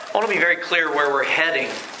I want to be very clear where we're heading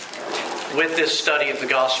with this study of the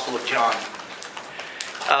Gospel of John.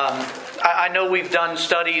 I know we've done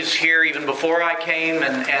studies here even before I came,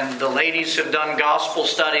 and the ladies have done gospel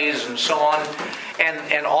studies and so on,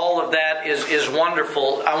 and all of that is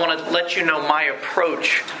wonderful. I want to let you know my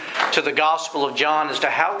approach to the Gospel of John as to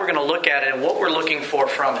how we're going to look at it and what we're looking for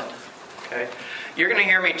from it. Okay? You're going to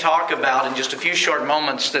hear me talk about in just a few short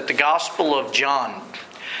moments that the Gospel of John,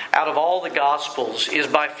 out of all the Gospels, is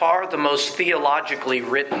by far the most theologically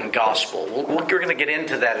written Gospel. We're going to get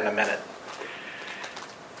into that in a minute.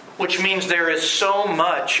 Which means there is so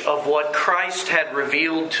much of what Christ had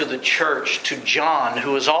revealed to the church, to John,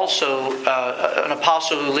 who is also an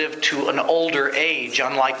apostle who lived to an older age,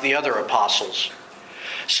 unlike the other apostles.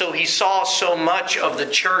 So he saw so much of the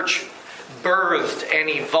church birthed and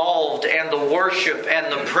evolved, and the worship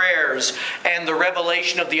and the prayers and the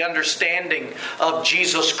revelation of the understanding of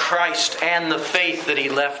Jesus Christ and the faith that he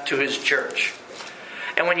left to his church.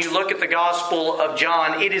 And when you look at the Gospel of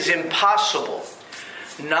John, it is impossible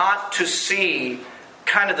not to see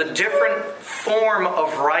kind of the different form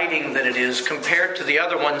of writing that it is compared to the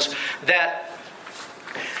other ones. That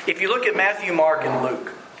if you look at Matthew, Mark, and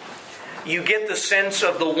Luke, you get the sense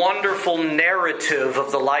of the wonderful narrative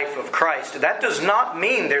of the life of Christ. That does not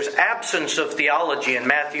mean there's absence of theology in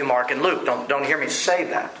Matthew, Mark, and Luke. Don't hear me say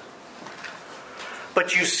that.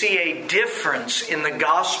 But you see a difference in the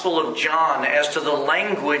Gospel of John as to the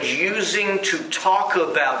language using to talk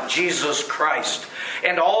about Jesus Christ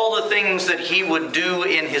and all the things that he would do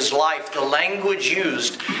in his life. The language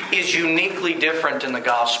used is uniquely different in the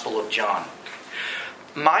Gospel of John.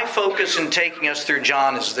 My focus in taking us through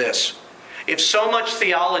John is this. If so much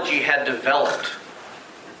theology had developed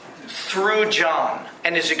through John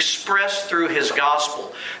and is expressed through his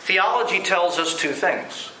Gospel, theology tells us two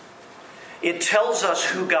things. It tells us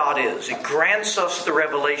who God is. It grants us the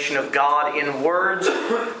revelation of God in words,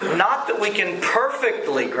 not that we can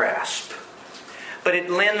perfectly grasp, but it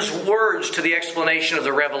lends words to the explanation of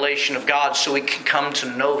the revelation of God so we can come to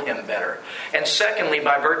know him better. And secondly,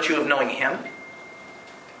 by virtue of knowing him,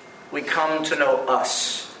 we come to know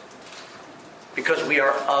us because we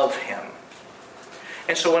are of him.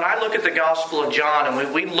 And so when I look at the Gospel of John and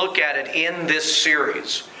when we look at it in this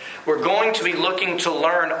series, we're going to be looking to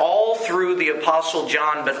learn all through the Apostle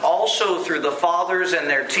John, but also through the fathers and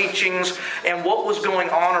their teachings and what was going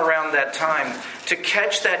on around that time to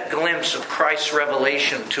catch that glimpse of Christ's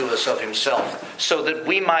revelation to us of himself so that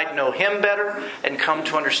we might know him better and come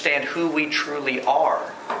to understand who we truly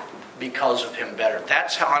are because of him better.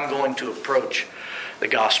 That's how I'm going to approach the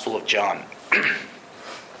Gospel of John.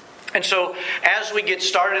 And so, as we get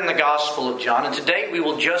started in the Gospel of John, and today we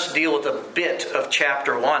will just deal with a bit of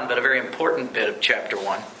chapter 1, but a very important bit of chapter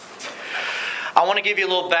 1. I want to give you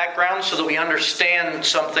a little background so that we understand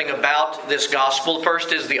something about this Gospel.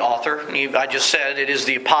 First is the author. I just said it is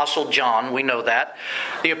the Apostle John. We know that.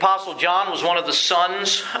 The Apostle John was one of the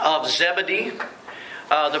sons of Zebedee,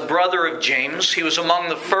 the brother of James. He was among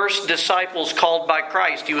the first disciples called by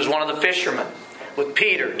Christ. He was one of the fishermen, with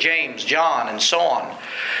Peter, James, John, and so on,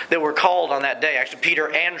 that were called on that day. Actually,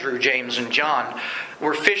 Peter, Andrew, James, and John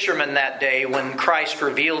were fishermen that day when Christ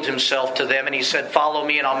revealed himself to them. And he said, "Follow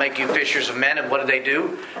me and I'll make you fishers of men." And what did they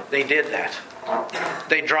do? They did that.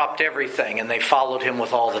 They dropped everything and they followed him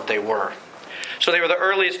with all that they were. So they were the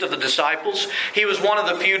earliest of the disciples. He was one of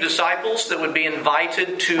the few disciples that would be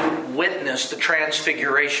invited to witness the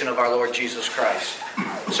transfiguration of our Lord Jesus Christ.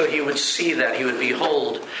 So he would see that. He would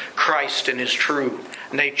behold Christ in his true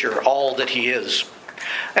nature, all that he is.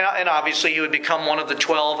 And obviously he would become one of the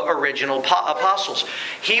 12 original apostles.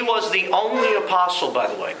 He was the only apostle, by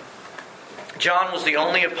the way. John was the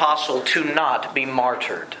only apostle to not be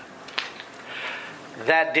martyred.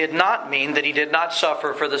 That did not mean that he did not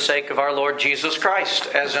suffer for the sake of our Lord Jesus Christ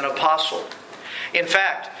as an apostle. In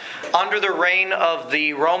fact, under the reign of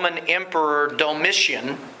the Roman Emperor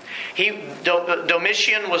Domitian,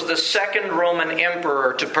 Domitian was the second Roman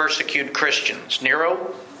emperor to persecute Christians.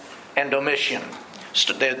 Nero and Domitian.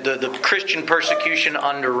 The Christian persecution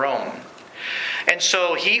under Rome. And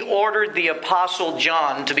so he ordered the Apostle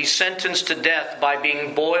John to be sentenced to death by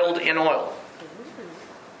being boiled in oil.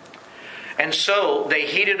 And so they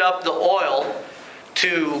heated up the oil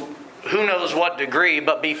to who knows what degree,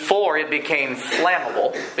 but before it became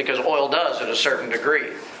flammable, because oil does at a certain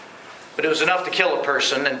degree. But it was enough to kill a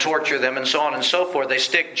person and torture them and so on and so forth. They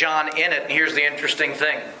stick John in it, and here's the interesting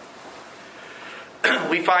thing.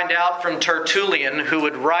 We find out from Tertullian, who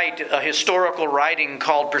would write a historical writing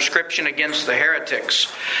called Prescription Against the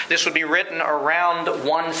Heretics. This would be written around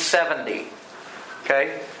 170.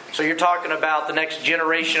 Okay? So you're talking about the next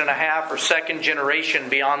generation and a half or second generation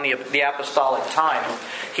beyond the apostolic time.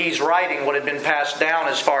 He's writing what had been passed down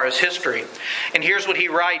as far as history. And here's what he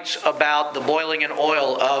writes about the boiling in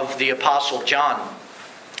oil of the Apostle John.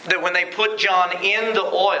 That when they put John in the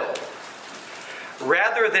oil,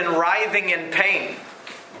 rather than writhing in pain,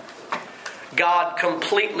 God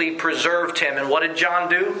completely preserved him. And what did John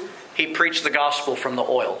do? He preached the gospel from the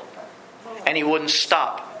oil. And he wouldn't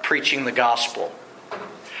stop preaching the gospel.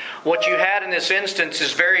 What you had in this instance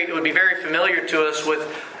is it would be very familiar to us with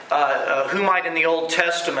who might in the Old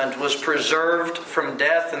Testament was preserved from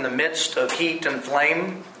death in the midst of heat and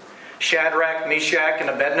flame. Shadrach, Meshach, and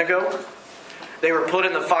Abednego. They were put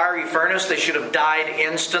in the fiery furnace. They should have died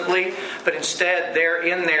instantly. But instead, they're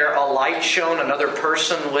in there. A light shone, another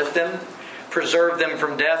person with them, preserved them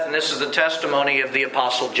from death. And this is the testimony of the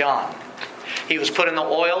Apostle John. He was put in the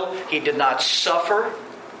oil. He did not suffer,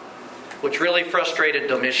 which really frustrated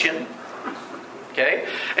Domitian. Okay?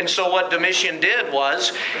 And so what Domitian did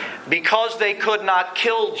was, because they could not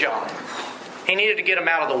kill John, he needed to get him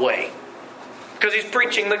out of the way. Because he's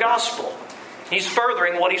preaching the gospel. He's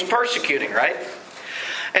furthering what he's persecuting, right?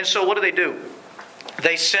 And so what do?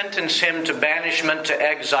 They sentence him to banishment, to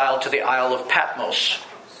exile to the Isle of Patmos.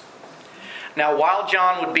 Now, while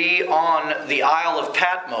John would be on the Isle of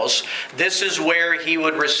Patmos, this is where he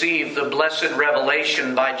would receive the blessed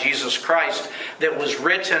revelation by Jesus Christ that was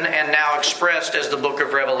written and now expressed as the book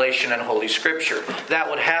of Revelation and Holy Scripture. That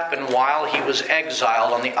would happen while he was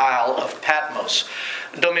exiled on the Isle of Patmos.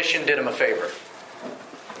 Domitian did him a favor.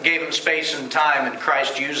 Gave him space and time, and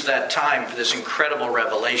Christ used that time for this incredible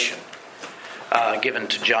revelation given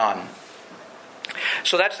to John.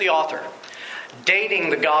 So that's the author. Dating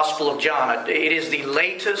the Gospel of John. It is the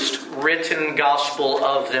latest written Gospel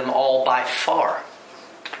of them all by far.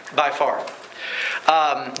 By far.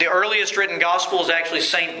 The earliest written Gospel is actually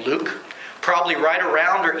St. Luke. Probably right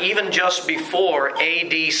around or even just before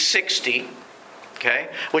AD 60. Okay?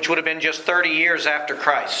 Which would have been just 30 years after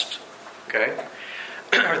Christ. Okay?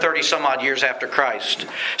 Or 30 some odd years after Christ.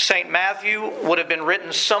 St. Matthew would have been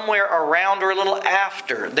written somewhere around or a little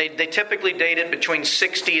after. They typically dated between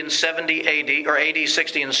 60 and 70 AD, or AD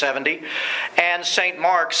 60 and 70. And St.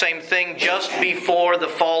 Mark, same thing, just before the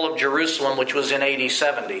fall of Jerusalem, which was in AD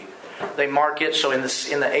 70. They mark it so in the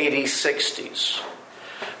AD 60s.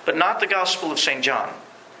 But not the Gospel of St. John.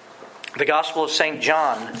 The Gospel of St.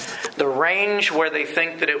 John, the range where they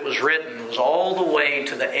think that it was written was all the way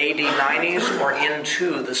to the AD 90s or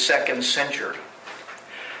into the 2nd century.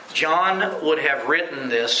 John would have written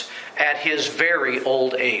this at his very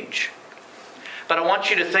old age. But I want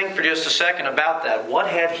you to think for just a second about that. What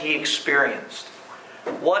had he experienced?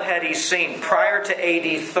 What had he seen? Prior to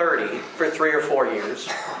AD 30, for 3 or 4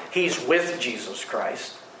 years, he's with Jesus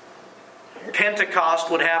Christ. Pentecost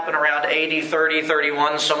would happen around AD 30,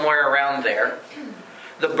 31, somewhere around there.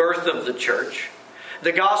 The birth of the church.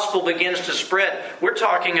 The gospel begins to spread. We're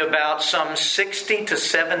talking about some 60 to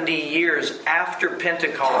 70 years after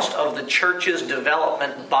Pentecost of the church's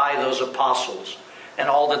development by those apostles and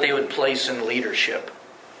all that they would place in leadership.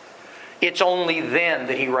 It's only then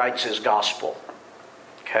that he writes his gospel.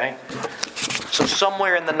 Okay? So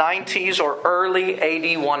somewhere in the 90s or early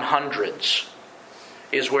AD 100s.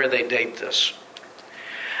 Is where they date this.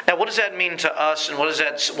 Now, what does that mean to us, and what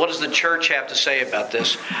does the church have to say about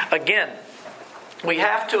this? Again, we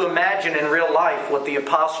have to imagine in real life what the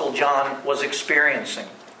Apostle John was experiencing.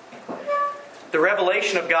 The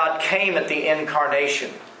revelation of God came at the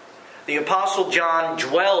incarnation. The Apostle John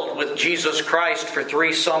dwelled with Jesus Christ for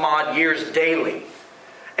 3 some odd years daily.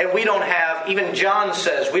 And we don't have, even John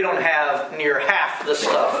says, we don't have near half the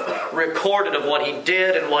stuff recorded of what he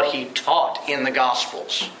did and what he taught in the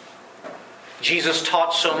Gospels. Jesus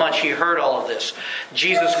taught so much, he heard all of this.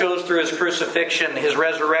 Jesus goes through his crucifixion, his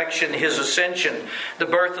resurrection, his ascension, the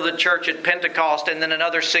birth of the church at Pentecost, and then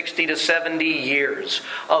another 60 to 70 years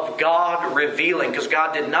of God revealing, because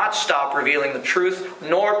God did not stop revealing the truth,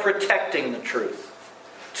 nor protecting the truth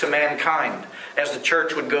to mankind, as the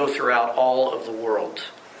church would go throughout all of the world.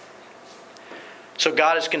 So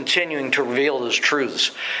God is continuing to reveal those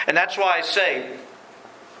truths. And that's why I say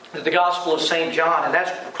that the Gospel of St. John, and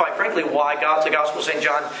that's quite frankly why the Gospel of St.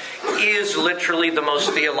 John is literally the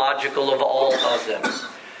most theological of all of them.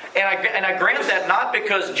 And I grant that not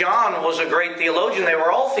because John was a great theologian. They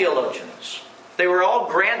were all theologians. They were all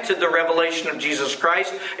granted the revelation of Jesus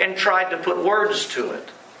Christ and tried to put words to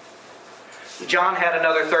it. John had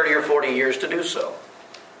another 30 or 40 years to do so.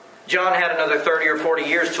 John had another 30 or 40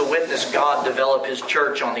 years to witness God develop his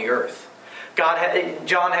church on the earth.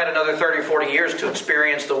 John had another 30 or 40 years to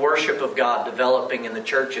experience the worship of God developing in the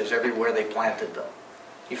churches everywhere they planted them.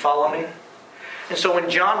 You follow me? And so when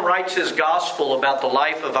John writes his gospel about the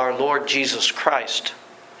life of our Lord Jesus Christ,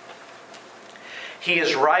 he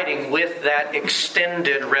is writing with that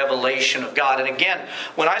extended revelation of God. And again,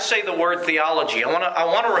 when I say the word theology, I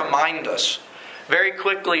want to remind us very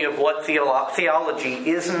quickly of what theology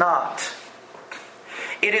is not.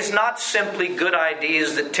 It is not simply good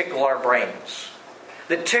ideas that tickle our brains,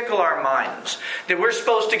 that tickle our minds, that we're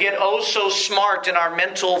supposed to get oh so smart in our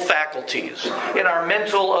mental faculties, in our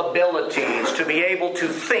mental abilities to be able to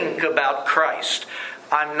think about Christ.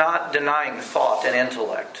 I'm not denying thought and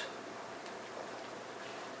intellect.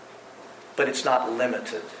 But it's not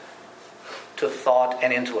limited to thought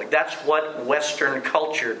and intellect. That's what Western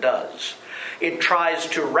culture does. It tries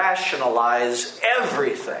to rationalize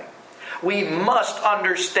everything. We must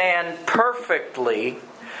understand perfectly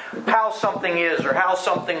how something is, or how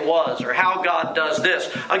something was, or how God does this.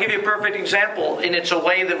 I'll give you a perfect example, and it's a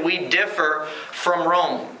way that we differ from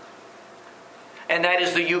Rome. And that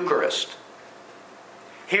is the Eucharist.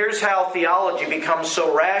 Here's how theology becomes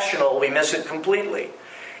so rational we miss it completely.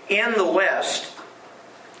 In the West,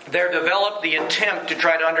 there developed the attempt to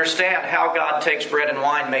try to understand how God takes bread and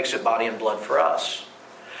wine, makes it body and blood for us.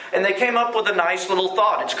 And they came up with a nice little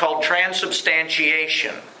thought. It's called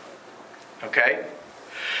transubstantiation. Okay?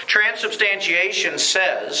 Transubstantiation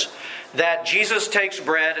says that Jesus takes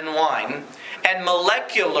bread and wine, and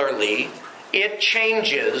molecularly it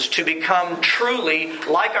changes to become truly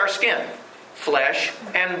like our skin, flesh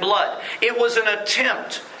and blood. It was an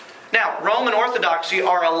attempt. Now, Roman Orthodoxy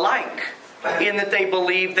are alike in that they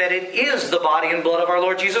believe that it is the body and blood of our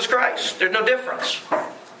Lord Jesus Christ. There's no difference.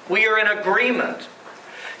 We are in agreement.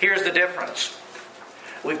 Here's the difference.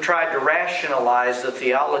 We've tried to rationalize the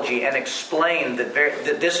theology and explain that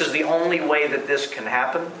this is the only way that this can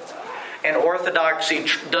happen. And Orthodoxy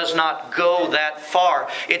does not go that far.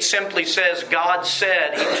 It simply says God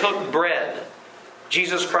said He took bread.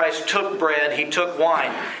 Jesus Christ took bread, He took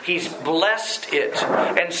wine. He's blessed it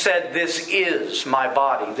and said, this is my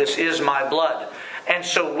body, this is my blood. And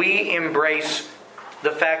so we embrace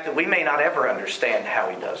the fact that we may not ever understand how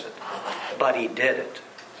He does it, but He did it.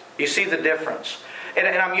 You see the difference? And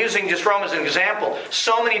I'm using just Rome as an example.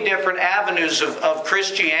 So many different avenues of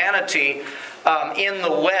Christianity in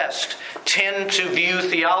the West tend to view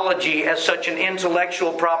theology as such an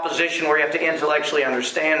intellectual proposition where you have to intellectually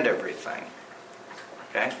understand everything.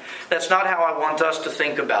 Okay? That's not how I want us to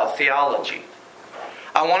think about theology.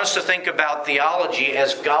 I want us to think about theology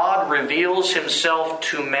as God reveals Himself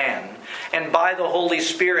to man. And by the Holy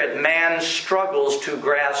Spirit, man struggles to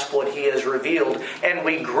grasp what He has revealed. And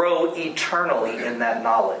we grow eternally in that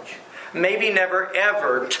knowledge. Maybe never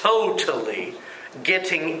ever totally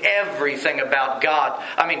getting everything about God.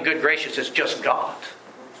 I mean, good gracious, it's just God.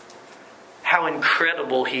 How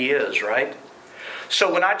incredible He is, right?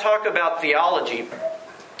 So when I talk about theology,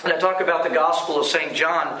 and I talk about the Gospel of St.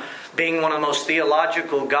 John being one of the most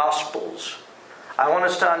theological Gospels, I want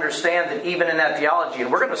us to understand that even in that theology,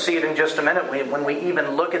 and we're going to see it in just a minute when we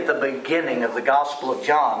even look at the beginning of the Gospel of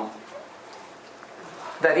John,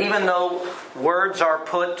 that even though words are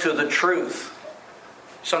put to the truth,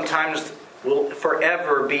 sometimes we'll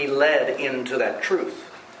forever be led into that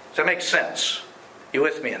truth. Does that make sense? You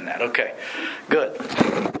with me in that? Okay, good.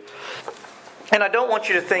 And I don't want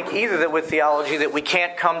you to think either that with theology that we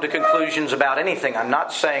can't come to conclusions about anything. I'm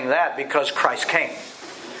not saying that, because Christ came.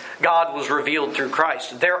 God was revealed through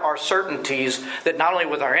Christ. There are certainties that not only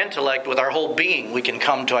with our intellect, with our whole being, we can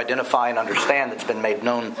come to identify and understand that's been made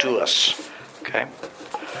known to us. Okay?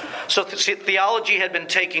 So theology had been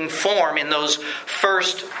taking form in those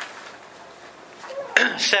first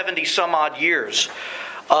 70 some odd years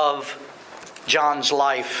of John's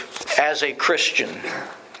life as a Christian.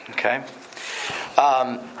 Okay?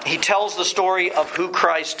 He tells the story of who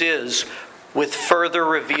Christ is with further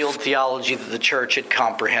revealed theology that the church had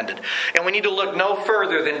comprehended. And we need to look no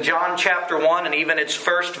further than John chapter 1 and even its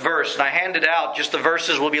first verse. And I handed out just the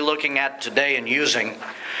verses we'll be looking at today and using.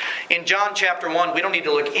 In John chapter 1, we don't need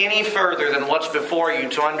to look any further than what's before you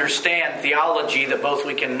to understand theology that both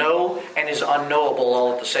we can know and is unknowable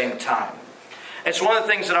all at the same time. It's one of the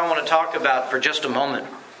things that I want to talk about for just a moment.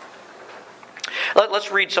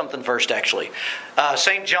 Let's read something first, actually.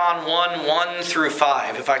 St. John 1 through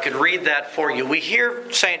 5. If I could read that for you. We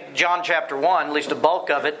hear St. John chapter 1, at least a bulk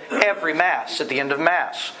of it, every Mass, at the end of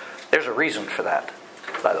Mass. There's a reason for that,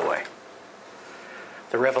 by the way.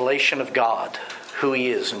 The revelation of God, who He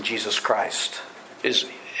is in Jesus Christ, is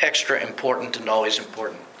extra important and always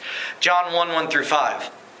important. John 1 through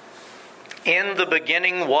 5. In the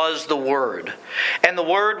beginning was the Word, and the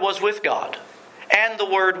Word was with God, and the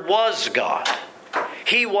Word was God.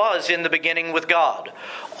 He was in the beginning with God.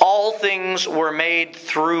 All things were made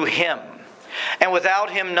through Him, and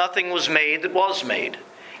without Him nothing was made that was made.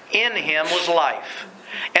 In Him was life,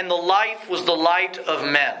 and the life was the light of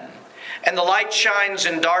men. And the light shines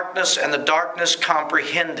in darkness, and the darkness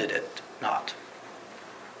comprehended it not.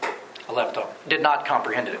 I left off. Did not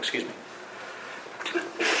comprehend it, excuse me.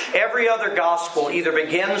 Every other gospel either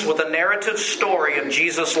begins with a narrative story of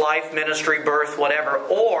Jesus' life, ministry, birth, whatever,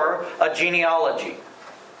 or a genealogy.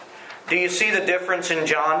 Do you see the difference in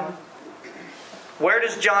John? Where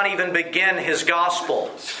does John even begin his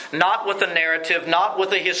gospel? Not with a narrative, not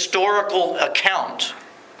with a historical account,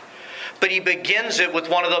 but he begins it with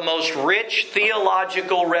one of the most rich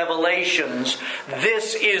theological revelations.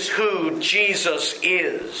 This is who Jesus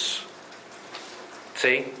is.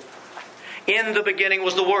 See? In the beginning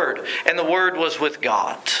was the Word, and the Word was with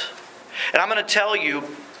God. And I'm going to tell you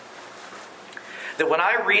that when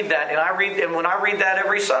I read that, and when I read that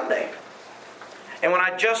every Sunday, and when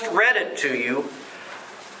I just read it to you,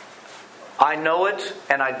 I know it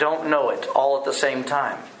and I don't know it all at the same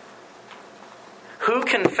time. Who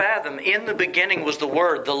can fathom? In the beginning was the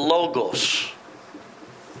Word, the Logos,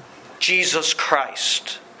 Jesus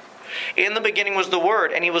Christ. In the beginning was the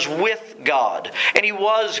Word, and He was with God, and He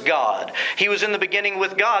was God. He was in the beginning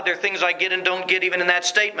with God. There are things I get and don't get even in that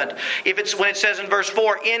statement. When it says in verse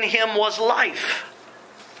 4, in Him was life,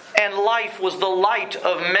 and life was the light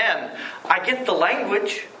of men. I get the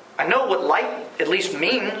language. I know what light at least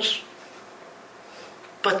means.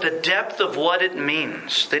 But the depth of what it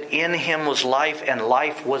means, that in Him was life, and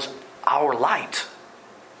life was our light,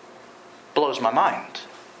 blows my mind.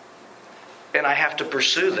 And I have to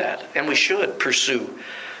pursue that. And we should pursue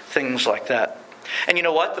things like that. And you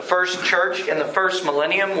know what? The first church in the first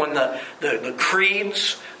millennium, when the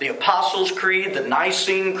creeds, the Apostles' Creed, the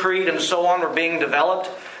Nicene Creed, and so on were being developed,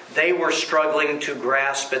 they were struggling to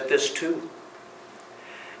grasp at this too.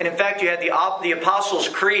 And in fact, you had the Apostles'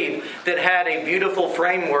 Creed that had a beautiful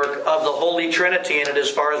framework of the Holy Trinity in it as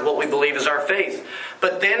far as what we believe is our faith.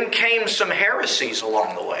 But then came some heresies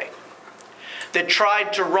along the way that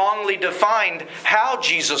tried to wrongly define how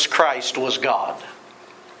Jesus Christ was God.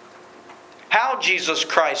 How Jesus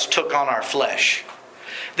Christ took on our flesh.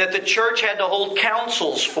 That the church had to hold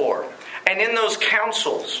councils for. And in those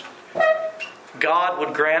councils, God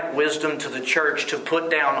would grant wisdom to the church to put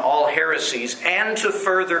down all heresies and to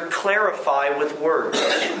further clarify with words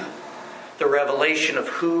the revelation of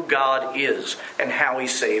who God is and how He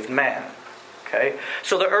saved man. Okay?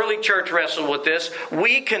 So the early church wrestled with this.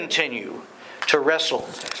 We continue to wrestle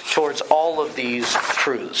towards all of these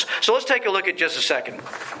truths. So let's take a look at just a second.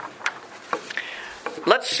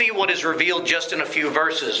 Let's see what is revealed just in a few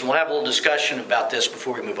verses. And we'll have a little discussion about this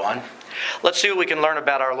before we move on. Let's see what we can learn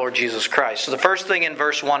about our Lord Jesus Christ. So the first thing in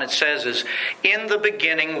verse 1 it says is, in the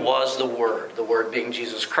beginning was the Word being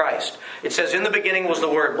Jesus Christ. It says, in the beginning was the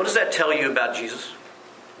Word. What does that tell you about Jesus?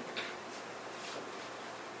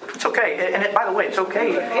 It's okay. And by the way, it's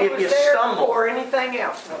okay if you stumble. Before anything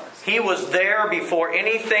else was. He was there before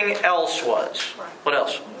anything else was. What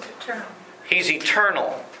else? Eternal. He's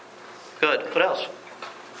eternal. Good. What else?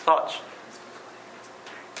 Thoughts?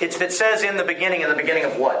 It says in the beginning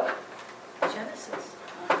of what? Genesis.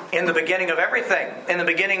 In the beginning of everything. In the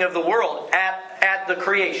beginning of the world. At the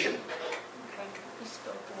creation.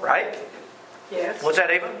 Right? Yes. What's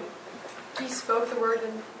that, Ava? He spoke the word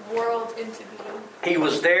and world into being. He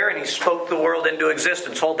was there and He spoke the world into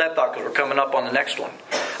existence. Hold that thought because we're coming up on the next one.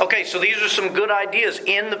 Okay, so these are some good ideas.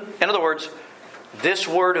 In other words, this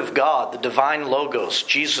Word of God, the divine Logos,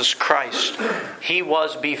 Jesus Christ, He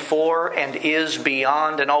was before and is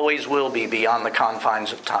beyond and always will be beyond the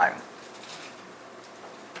confines of time.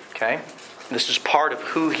 Okay? This is part of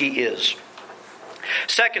who He is.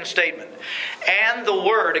 Second statement. And the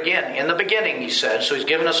Word, again, in the beginning, He said. So He's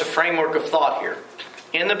given us a framework of thought here.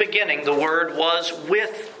 In the beginning, the Word was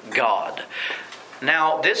with God.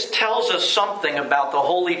 Now, this tells us something about the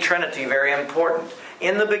Holy Trinity, very important.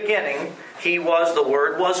 In the beginning, the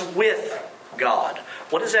Word was with God.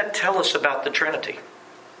 What does that tell us about the Trinity?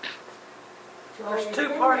 There's two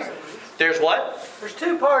parts. There's what? There's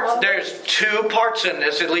two parts. There's two parts in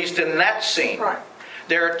this, at least in that scene. Right.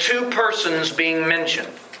 There are two persons being mentioned.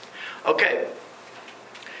 Okay.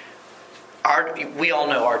 We all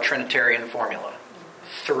know our Trinitarian formula.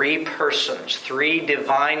 3 persons, 3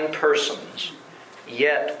 divine persons,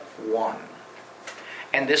 yet one.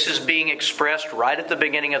 And this is being expressed right at the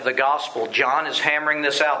beginning of the gospel. John is hammering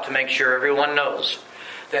this out to make sure everyone knows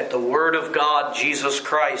that the Word of God, Jesus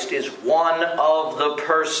Christ, is one of the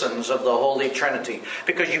persons of the Holy Trinity.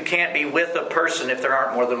 Because you can't be with a person if there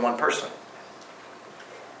aren't more than one person.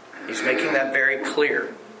 He's making that very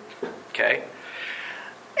clear. Okay?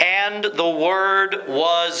 And the Word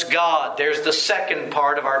was God. There's the second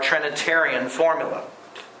part of our Trinitarian formula.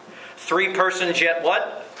 3 persons yet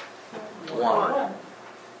what? One.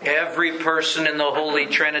 Every person in the Holy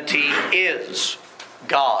Trinity is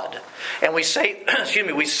God. And we say,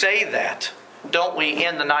 we say that, don't we,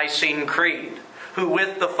 in the Nicene Creed? Who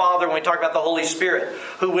with the Father, when we talk about the Holy Spirit,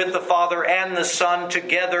 who with the Father and the Son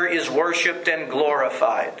together is worshipped and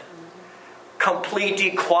glorified. Complete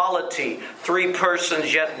equality. 3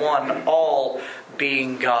 persons yet one, all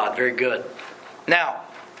being God. Very good. Now,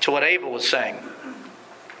 to what Ava was saying.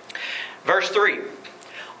 Verse 3.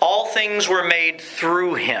 All things were made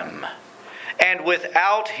through Him, and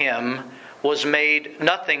without Him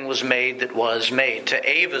nothing was made that was made. To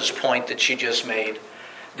Ava's point that she just made,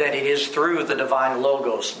 that it is through the divine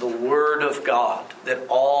Logos, the Word of God, that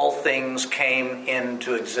all things came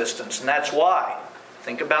into existence. And that's why,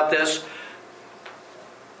 think about this,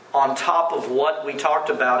 on top of what we talked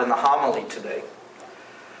about in the homily today.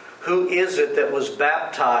 Who is it that was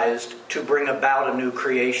baptized to bring about a new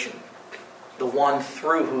creation? The one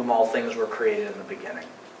through whom all things were created in the beginning.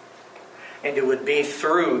 And it would be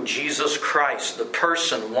through Jesus Christ, the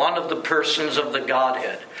person, one of the persons of the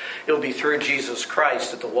Godhead. It would be through Jesus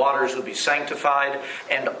Christ that the waters would be sanctified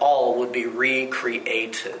and all would be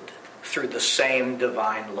recreated through the same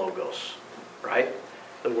divine Logos. Right?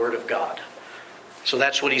 The Word of God. So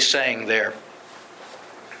that's what he's saying there.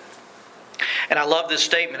 And I love this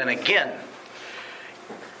statement. And again,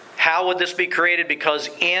 how would this be created? Because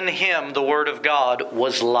in Him, the Word of God,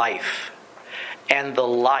 was life. And the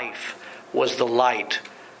life was the light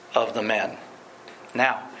of the men.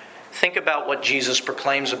 Now, think about what Jesus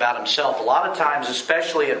proclaims about Himself. A lot of times,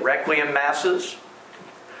 especially at Requiem Masses,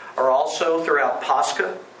 or also throughout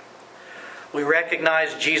Pascha, we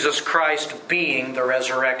recognize Jesus Christ being the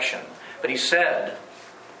resurrection. But He said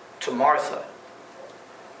to Martha,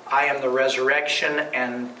 I am the resurrection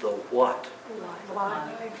and the what?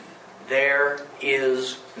 Life. There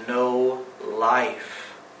is no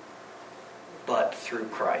life but through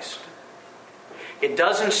Christ. It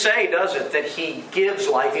doesn't say, does it, that He gives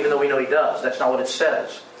life, even though we know He does. That's not what it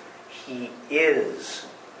says. He is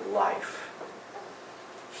life.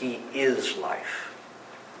 He is life.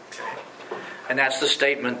 Okay. And that's the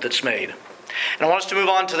statement that's made. And I want us to move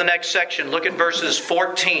on to the next section. Look at verses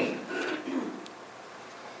 14.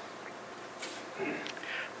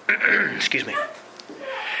 Excuse me.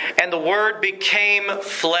 And the Word became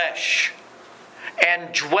flesh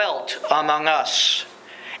and dwelt among us.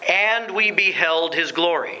 And we beheld His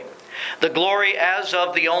glory. The glory as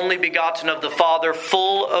of the only begotten of the Father,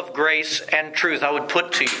 full of grace and truth. I would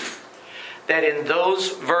put to you that in those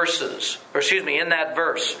verses, in that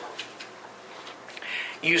verse,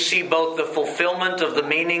 you see both the fulfillment of the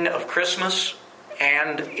meaning of Christmas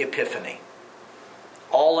and Epiphany.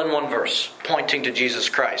 All in one verse, pointing to Jesus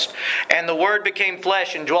Christ. And the Word became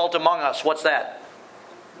flesh and dwelt among us. What's that?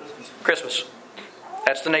 Christmas.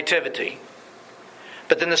 That's the Nativity.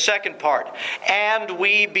 But then the second part, and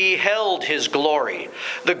we beheld His glory.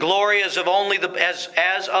 The glory as of only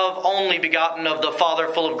begotten of the Father,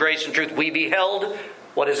 full of grace and truth. We beheld,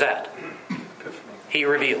 what is that? He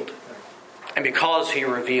revealed. And because He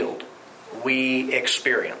revealed, we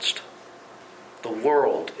experienced. The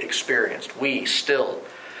world experienced. We still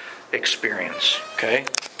experience. Okay?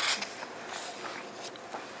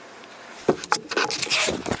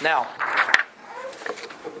 Now,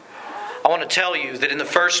 I want to tell you that in the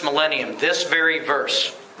first millennium, this very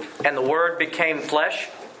verse, and the Word became flesh,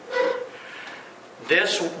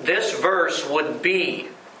 this verse would be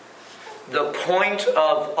the point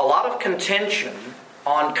of a lot of contention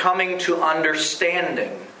on coming to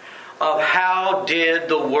understanding of how did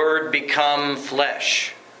the Word become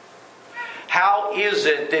flesh. How is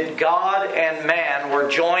it that God and man were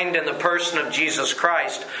joined in the person of Jesus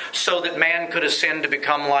Christ so that man could ascend to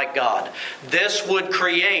become like God? This would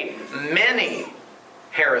create many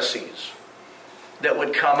heresies that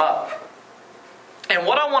would come up. And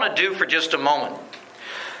what I want to do for just a moment,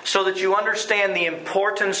 so that you understand the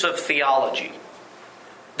importance of theology.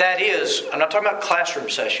 That is, I'm not talking about classroom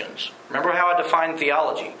sessions. Remember how I defined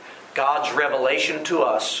theology? God's revelation to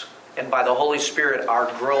us, and by the Holy Spirit, our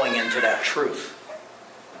growing into that truth.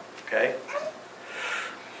 Okay?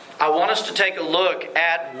 I want us to take a look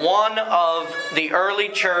at one of the early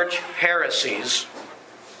church heresies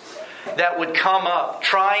that would come up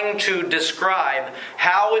trying to describe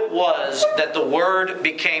how it was that the Word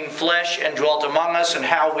became flesh and dwelt among us and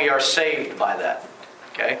how we are saved by that.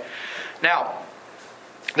 Okay? Now,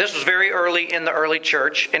 This was very early in the early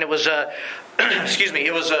church, and it was a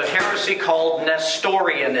it was a heresy called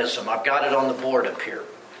Nestorianism. I've got it on the board up here.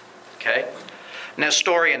 Okay?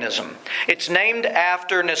 Nestorianism. It's named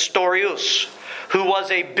after Nestorius, who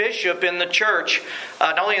was a bishop in the church,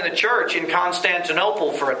 not only in the church, in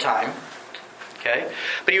Constantinople for a time. Okay?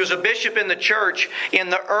 But he was a bishop in the church in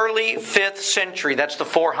the early 5th century. That's the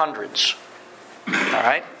 400s. All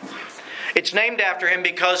right? It's named after him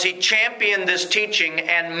because he championed this teaching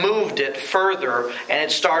and moved it further, and it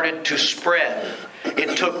started to spread.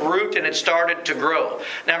 It took root and it started to grow.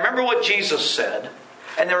 Now remember what Jesus said,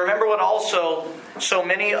 and then remember what also so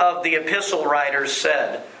many of the epistle writers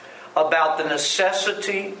said about the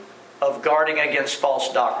necessity of guarding against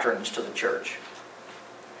false doctrines to the church.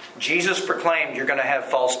 Jesus proclaimed, you're going to have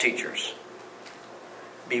false teachers.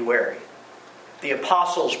 Be wary. The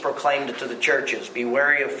apostles proclaimed it to the churches, be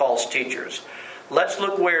wary of false teachers. Let's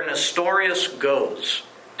look where Nestorius goes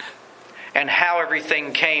and how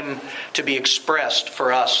everything came to be expressed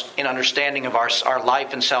for us in understanding of our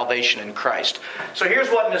life and salvation in Christ. So here's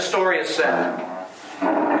what Nestorius said.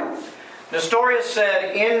 Nestorius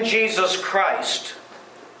said, in Jesus Christ,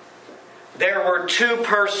 there were two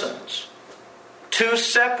persons, two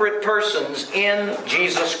separate persons in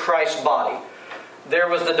Jesus Christ's body. There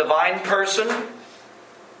was the divine person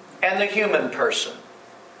and the human person,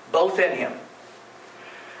 both in Him.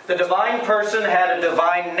 The divine person had a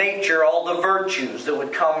divine nature, all the virtues that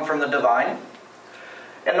would come from the divine,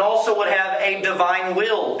 and also would have a divine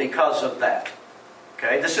will because of that.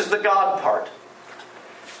 Okay, this is the God part.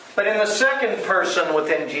 But in the second person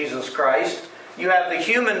within Jesus Christ, you have the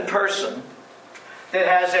human person that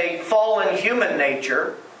has a fallen human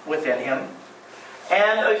nature within him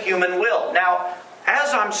and a human will. Now,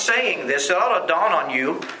 as I'm saying this, it ought to dawn on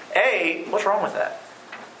you, A, what's wrong with that?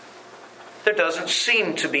 There doesn't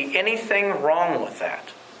seem to be anything wrong with that.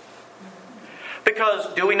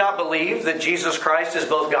 Because do we not believe that Jesus Christ is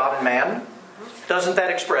both God and man? Doesn't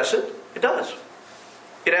that express it? It does.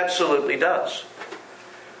 It absolutely does.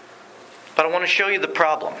 But I want to show you the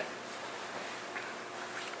problem.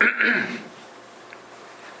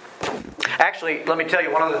 Actually, let me tell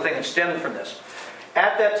you one other thing that stemmed from this.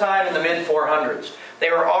 At that time in the mid-400s, they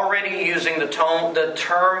were already using the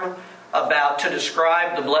term about to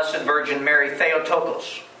describe the Blessed Virgin Mary,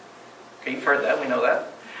 Theotokos. Okay, you've heard that, we know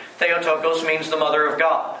that. Theotokos means the Mother of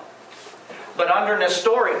God. But under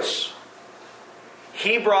Nestorius,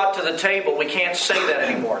 he brought to the table, we can't say that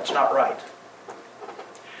anymore, it's not right.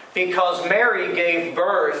 Because Mary gave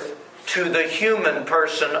birth to the human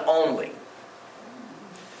person only.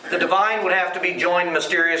 The divine would have to be joined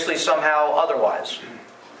mysteriously somehow otherwise.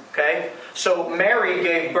 Okay? So Mary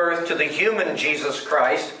gave birth to the human Jesus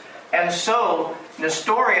Christ. And so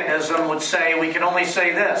Nestorianism would say we can only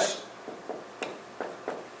say this.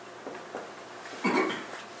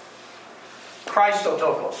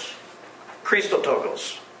 Christotokos.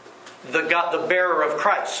 Christotokos. The bearer of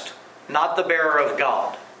Christ, not the bearer of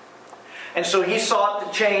God. And so he sought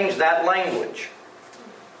to change that language.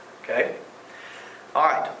 Okay? All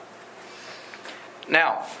right.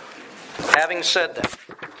 Now, having said that,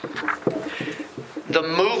 the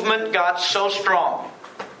movement got so strong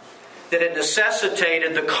that it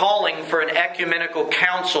necessitated the calling for an ecumenical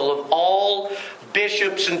council of all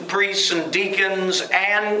bishops and priests and deacons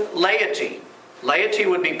and laity. Laity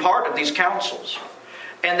would be part of these councils.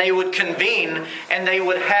 And they would convene and they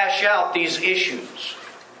would hash out these issues.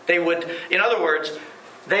 They would, in other words,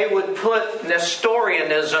 they would put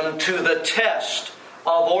Nestorianism to the test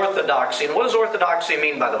of orthodoxy. And what does orthodoxy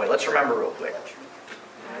mean, by the way? Let's remember real quick.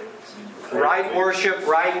 Right worship,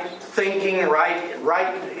 right thinking, right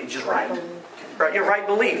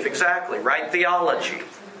belief, exactly, right theology.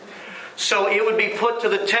 So it would be put to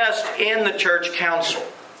the test in the church council.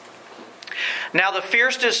 Now the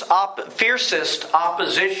fiercest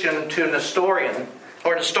opposition to Nestorius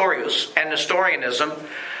and Nestorianism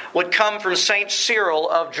would come from Saint Cyril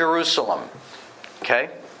of Jerusalem. Okay?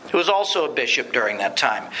 Who was also a bishop during that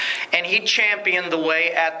time. And he championed the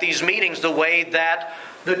way at these meetings, the way that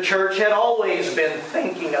the church had always been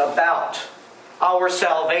thinking about our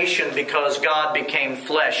salvation because God became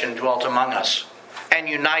flesh and dwelt among us and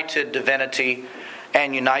united divinity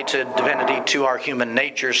to our human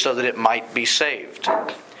nature so that it might be saved.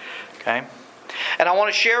 Okay? And I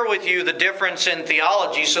want to share with you the difference in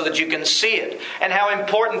theology so that you can see it and how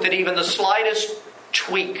important that even the slightest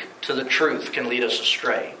tweak to the truth can lead us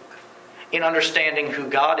astray in understanding who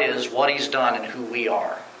God is, what He's done, and who we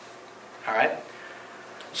are. All right?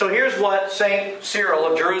 So here's what St. Cyril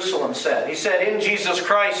of Jerusalem said. He said, in Jesus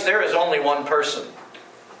Christ there is only one person.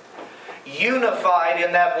 unified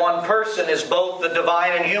in that one person is both the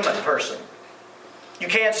divine and human person. You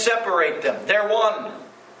can't separate them. They're one.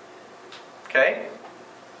 Okay?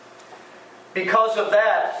 Because of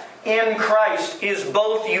that, in Christ is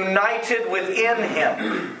both united within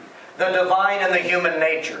Him, the divine and the human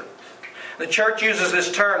nature. The church uses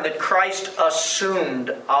this term that Christ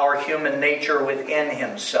assumed our human nature within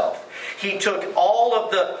Himself. He took all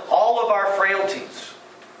of our frailties.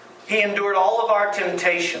 He endured all of our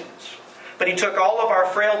temptations. But He took all of our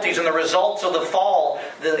frailties and the results of the fall,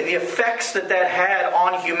 the effects that had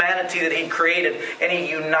on humanity that He created, and He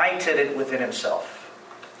united it within Himself.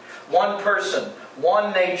 One person,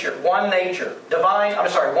 one nature, one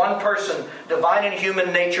person, divine and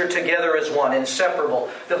human nature together as one, inseparable.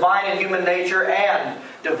 Divine and human nature and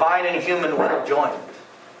divine and human will joined.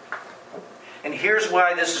 And here's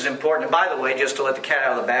why this is important. And by the way, just to let the cat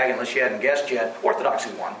out of the bag, unless you hadn't guessed yet,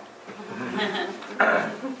 Orthodoxy won.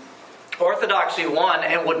 Orthodoxy won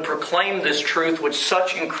and would proclaim this truth with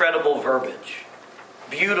such incredible verbiage.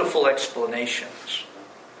 Beautiful explanations.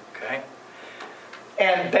 Okay?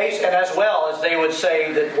 And as well as they would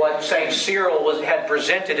say that what St. Cyril had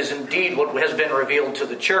presented is indeed what has been revealed to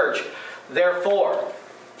the church. Therefore,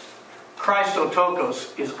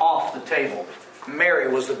 Christotokos is off the table.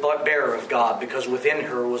 Mary was the bearer of God because within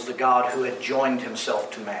her was the God who had joined Himself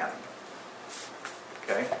to man.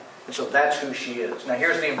 Okay? And so that's who she is. Now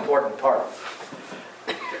here's the important part.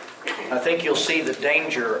 I think you'll see the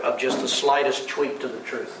danger of just the slightest tweak to the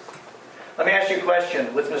truth. Let me ask you a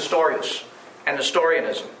question with Nestorius and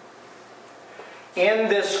Nestorianism. In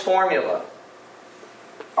this formula,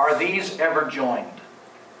 are these ever joined?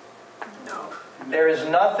 No. There is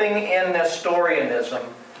nothing in Nestorianism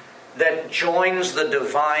that joins the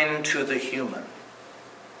divine to the human.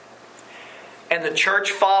 And the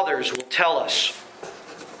church fathers will tell us.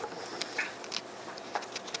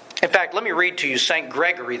 In fact, let me read to you St.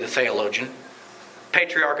 Gregory the theologian,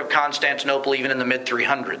 Patriarch of Constantinople even in the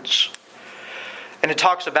mid-300s. And it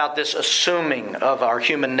talks about this assuming of our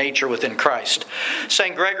human nature within Christ.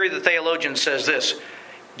 St. Gregory the theologian says this: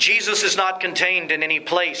 Jesus is not contained in any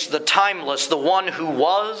place, the timeless, the one who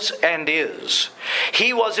was and is.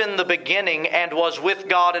 He was in the beginning and was with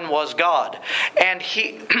God and was God. And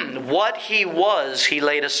what He was, He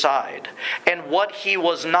laid aside. And what He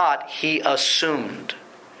was not, He assumed.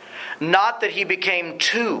 Not that He became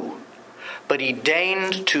two, but He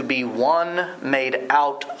deigned to be one made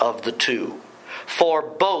out of the two. For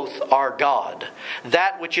both are God,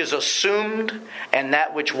 that which is assumed and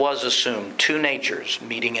that which was assumed. Two natures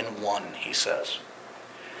meeting in one, he says.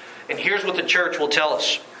 And here's what the church will tell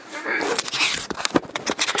us.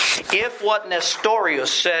 If what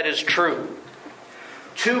Nestorius said is true,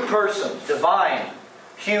 two persons, divine,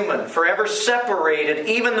 human, forever separated,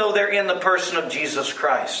 even though they're in the person of Jesus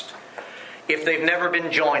Christ, if they've never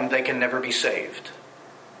been joined, they can never be saved.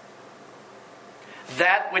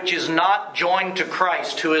 That which is not joined to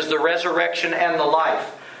Christ, who is the resurrection and the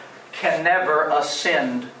life, can never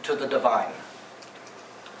ascend to the divine.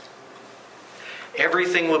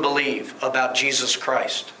 Everything we believe about Jesus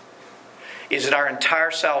Christ is that our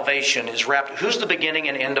entire salvation is wrapped. Who's the beginning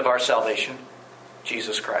and end of our salvation?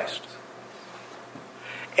 Jesus Christ.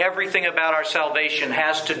 Everything about our salvation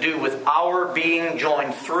has to do with our being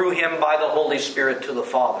joined through Him by the Holy Spirit to the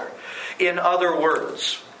Father. In other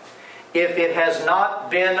words, if it has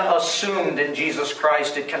not been assumed in Jesus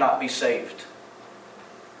Christ, it cannot be saved.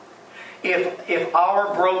 If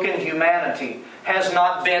our broken humanity has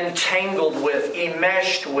not been tangled with,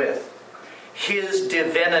 enmeshed with His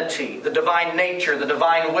divinity, the divine nature, the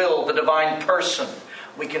divine will, the divine person,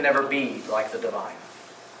 we can never be like the divine.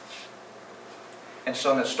 And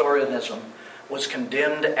so Nestorianism was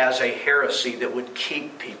condemned as a heresy that would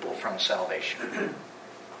keep people from salvation.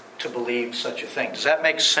 To believe such a thing. Does that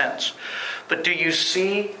make sense? But do you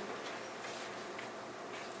see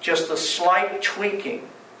just the slight tweaking?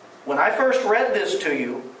 When I first read this to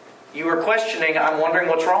you, you were questioning, I'm wondering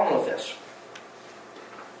what's wrong with this.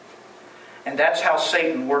 And that's how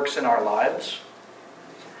Satan works in our lives.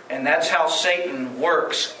 And that's how Satan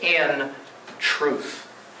works in truth.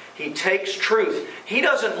 He takes truth. He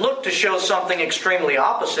doesn't look to show something extremely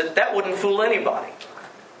opposite. That wouldn't fool anybody.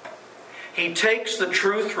 He takes the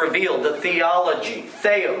truth revealed, the theology,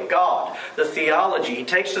 theo, God, the theology. He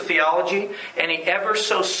takes the theology and he ever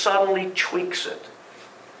so subtly tweaks it.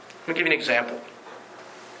 Let me give you an example.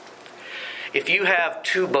 If you have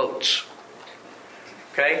two boats,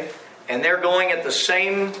 okay, and they're going at the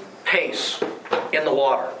same pace in the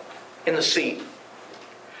water, in the sea,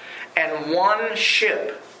 and one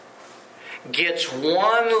ship gets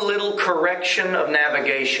one little correction of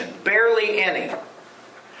navigation, barely any,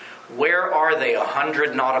 Where are they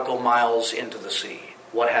 100 nautical miles into the sea?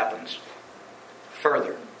 What happens?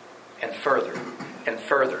 Further and further and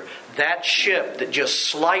further. That ship that just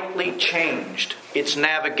slightly changed its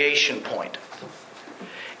navigation point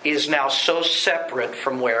is now so separate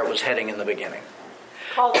from where it was heading in the beginning.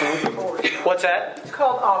 Called off course. What's that? It's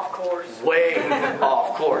called off course. Way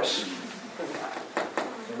off course.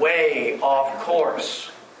 Way off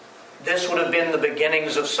course. This would have been the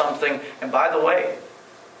beginnings of something. And by the way,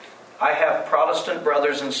 I have Protestant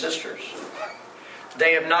brothers and sisters.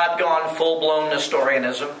 They have not gone full-blown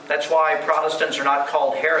Nestorianism. That's why Protestants are not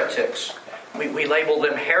called heretics. We label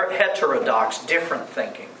them heterodox, different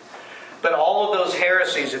thinking. But all of those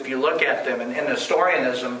heresies, if you look at them in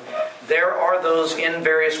Nestorianism, there are those in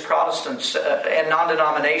various Protestants and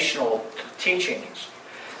non-denominational teachings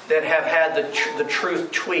that have had the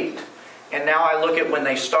truth tweaked. And now I look at when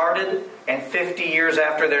they started and 50 years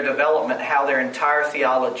after their development, how their entire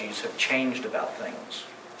theologies have changed about things.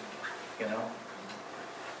 You know?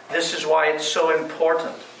 This is why it's so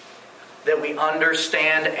important that we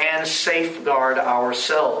understand and safeguard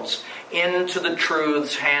ourselves into the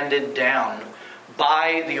truths handed down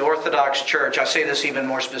by the Orthodox Church. I say this even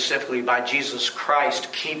more specifically, by Jesus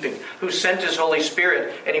Christ keeping, who sent His Holy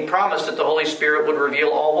Spirit, and He promised that the Holy Spirit would reveal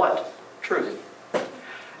all what? Truth.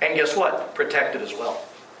 And guess what? Protect it as well.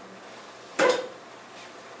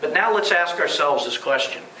 But now let's ask ourselves this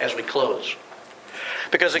question as we close.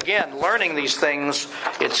 Because again, learning these things,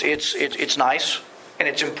 it's nice and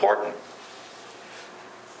it's important.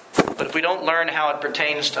 But if we don't learn how it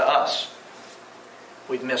pertains to us,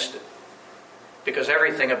 we've missed it. Because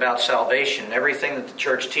everything about salvation, everything that the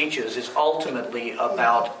church teaches is ultimately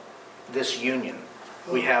about this union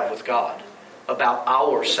we have with God. About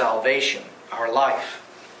our salvation, our life.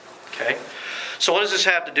 Okay? So what does this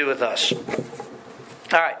have to do with us?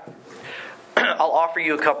 All right. I'll offer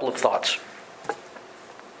you a couple of thoughts.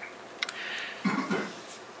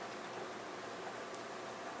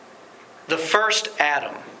 The first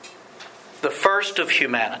Adam, the first of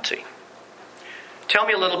humanity. Tell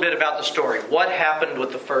me a little bit about the story. What happened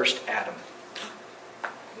with the first Adam?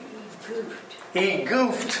 He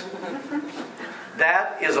goofed.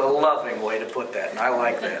 That is a loving way to put that, and I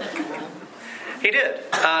like that. He did.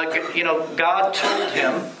 God told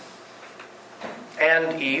him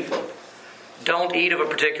and Eve, don't eat of a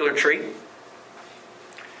particular tree.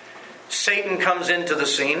 Satan comes into the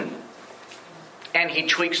scene, and he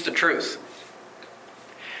tweaks the truth.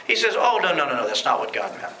 He says, oh, no, that's not what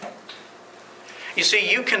God meant. You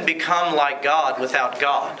see, you can become like God without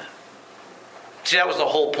God. See, that was the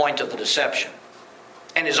whole point of the deception.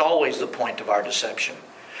 And is always the point of our deception.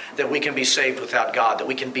 That we can be saved without God. That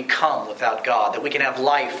we can become without God. That we can have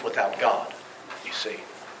life without God. You see.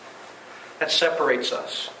 That separates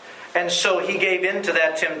us. And so he gave in to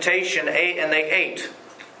that temptation, and they ate.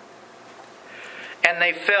 And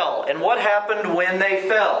they fell. And what happened when they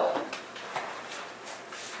fell?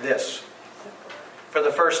 This. For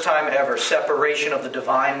the first time ever, separation of the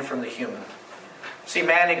divine from the human. See,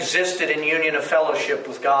 man existed in union of fellowship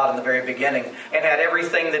with God in the very beginning and had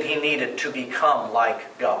everything that he needed to become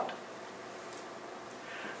like God.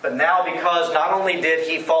 But now, because not only did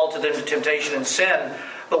he fall to the temptation and sin,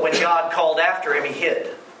 but when God called after him, he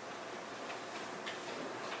hid.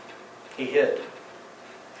 He hid.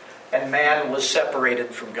 And man was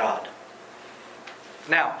separated from God.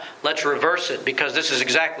 Now, let's reverse it, because this is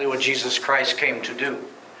exactly what Jesus Christ came to do.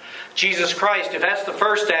 Jesus Christ, if that's the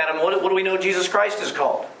first Adam, what do we know Jesus Christ is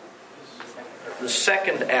called? The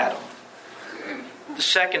second Adam. The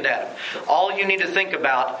second Adam. All you need to think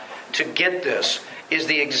about to get this is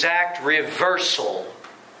the exact reversal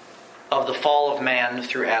of the fall of man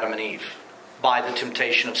through Adam and Eve by the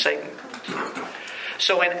temptation of Satan.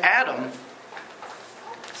 So in Adam,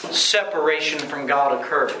 separation from God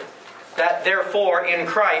occurred. That therefore in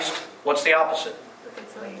Christ, what's the opposite?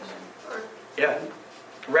 Reconciliation. Yeah.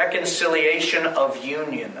 Reconciliation of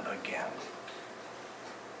union again.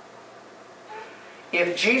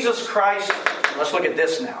 If Jesus Christ, let's look at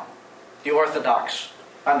this now. The Orthodox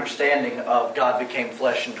understanding of God became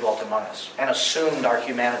flesh and dwelt among us and assumed our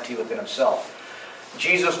humanity within himself.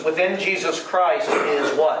 Within Jesus Christ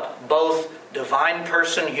is what? Both divine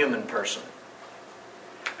person, human person.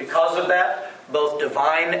 Because of that, both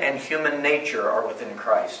divine and human nature are within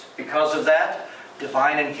Christ. Because of that,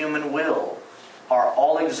 divine and human will are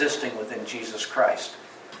all existing within Jesus Christ.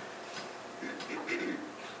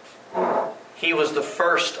 He was the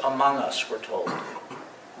first among us, we're told.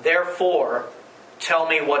 Therefore, tell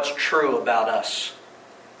me what's true about us.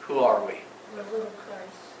 Who are we? The little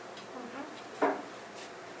Christ.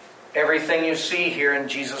 Everything you see here in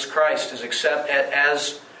Jesus Christ is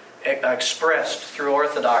as expressed through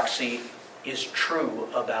orthodoxy is true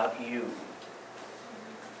about you.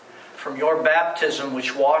 From your baptism,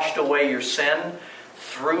 which washed away your sin,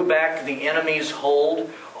 threw back the enemy's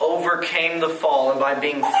hold, overcame the fall, and by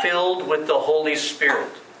being filled with the Holy Spirit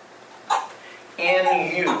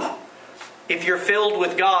in you. If you're filled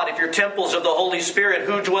with God, if you're temples of the Holy Spirit,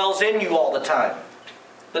 who dwells in you all the time?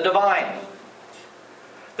 The divine.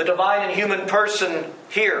 The divine and human person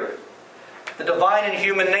here. The divine and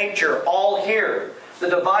human nature all here. The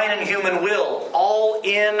divine and human will all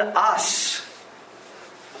in us.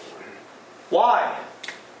 Why?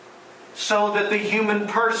 So that the human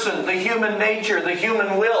person, the human nature, the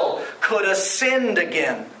human will could ascend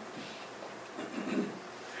again.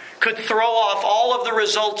 Could throw off all of the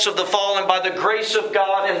results of the fall, and by the grace of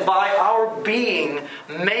God and by our being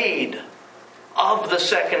made of the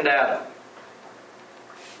second Adam.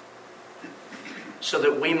 So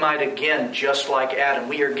that we might again, just like Adam,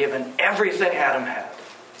 we are given everything Adam had.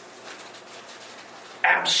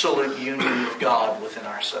 Absolute union with God within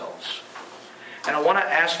ourselves. And I want to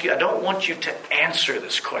ask you, I don't want you to answer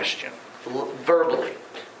this question verbally.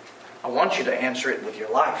 I want you to answer it with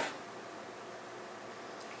your life.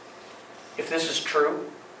 If this is true,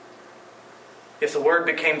 if the Word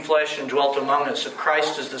became flesh and dwelt among us, if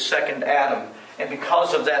Christ is the second Adam, and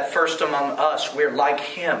because of that first among us, we're like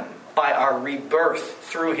Him by our rebirth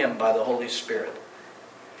through Him by the Holy Spirit.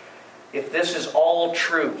 If this is all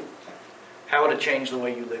true, how would it change the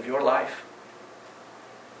way you live your life?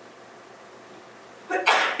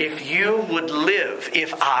 If you would live,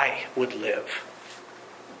 if I would live,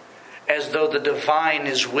 as though the divine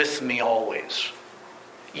is with me always,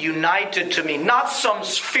 united to me, not some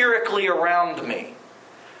spherically around me,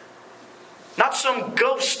 not some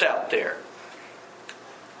ghost out there,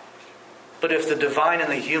 but if the divine and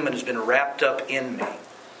the human has been wrapped up in me,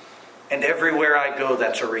 and everywhere I go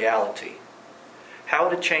that's a reality, how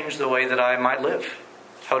would it change the way that I might live?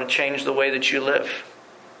 How would it change the way that you live?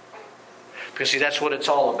 Because see, that's what it's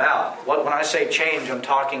all about. When I say change, I'm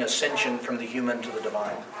talking ascension from the human to the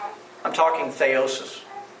divine. I'm talking theosis.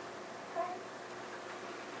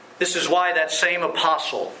 This is why that same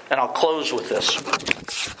apostle, and I'll close with this,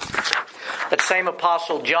 that same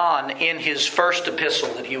apostle John, in his first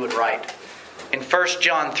epistle that he would write, in 1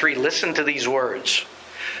 John 3, listen to these words.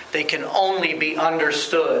 They can only be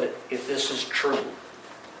understood if this is true.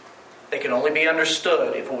 They can only be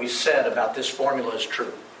understood if what we said about this formula is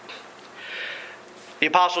true. The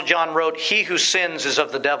Apostle John wrote, "He who sins is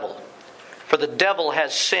of the devil, for the devil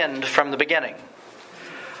has sinned from the beginning.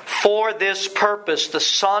 For this purpose the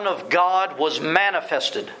Son of God was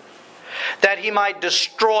manifested, that He might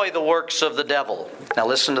destroy the works of the devil." Now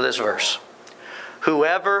listen to this verse.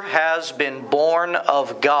 "Whoever has been born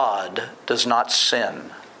of God does not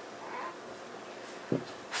sin,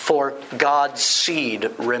 for God's seed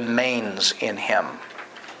remains in him."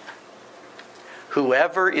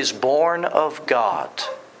 Whoever is born of God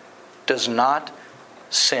does not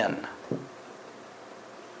sin,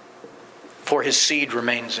 for his seed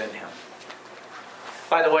remains in him.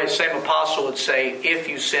 By the way, same apostle would say, if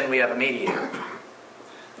you sin, we have a mediator.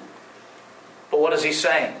 But what is he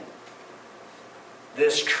saying?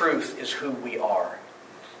 This truth is who we are.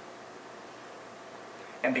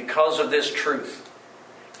 And because of this truth,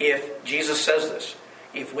 if Jesus says this,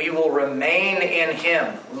 if we will remain in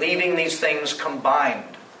Him, leaving these things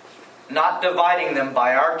combined, not dividing them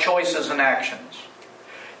by our choices and actions,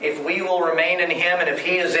 if we will remain in Him and if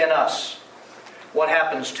He is in us, what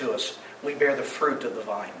happens to us? We bear the fruit of the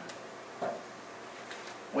vine.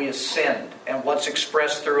 We ascend, and what's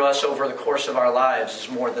expressed through us over the course of our lives is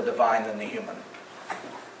more the divine than the human.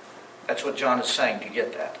 That's what John is saying. Do you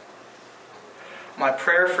get that? My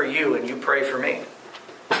prayer for you, and you pray for me,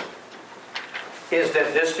 is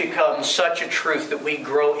that this becomes such a truth that we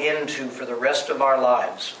grow into for the rest of our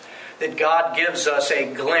lives. That God gives us a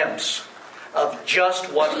glimpse of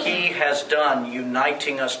just what He has done,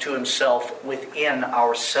 uniting us to Himself within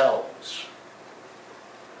ourselves.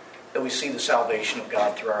 That we see the salvation of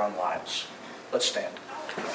God through our own lives. Let's stand.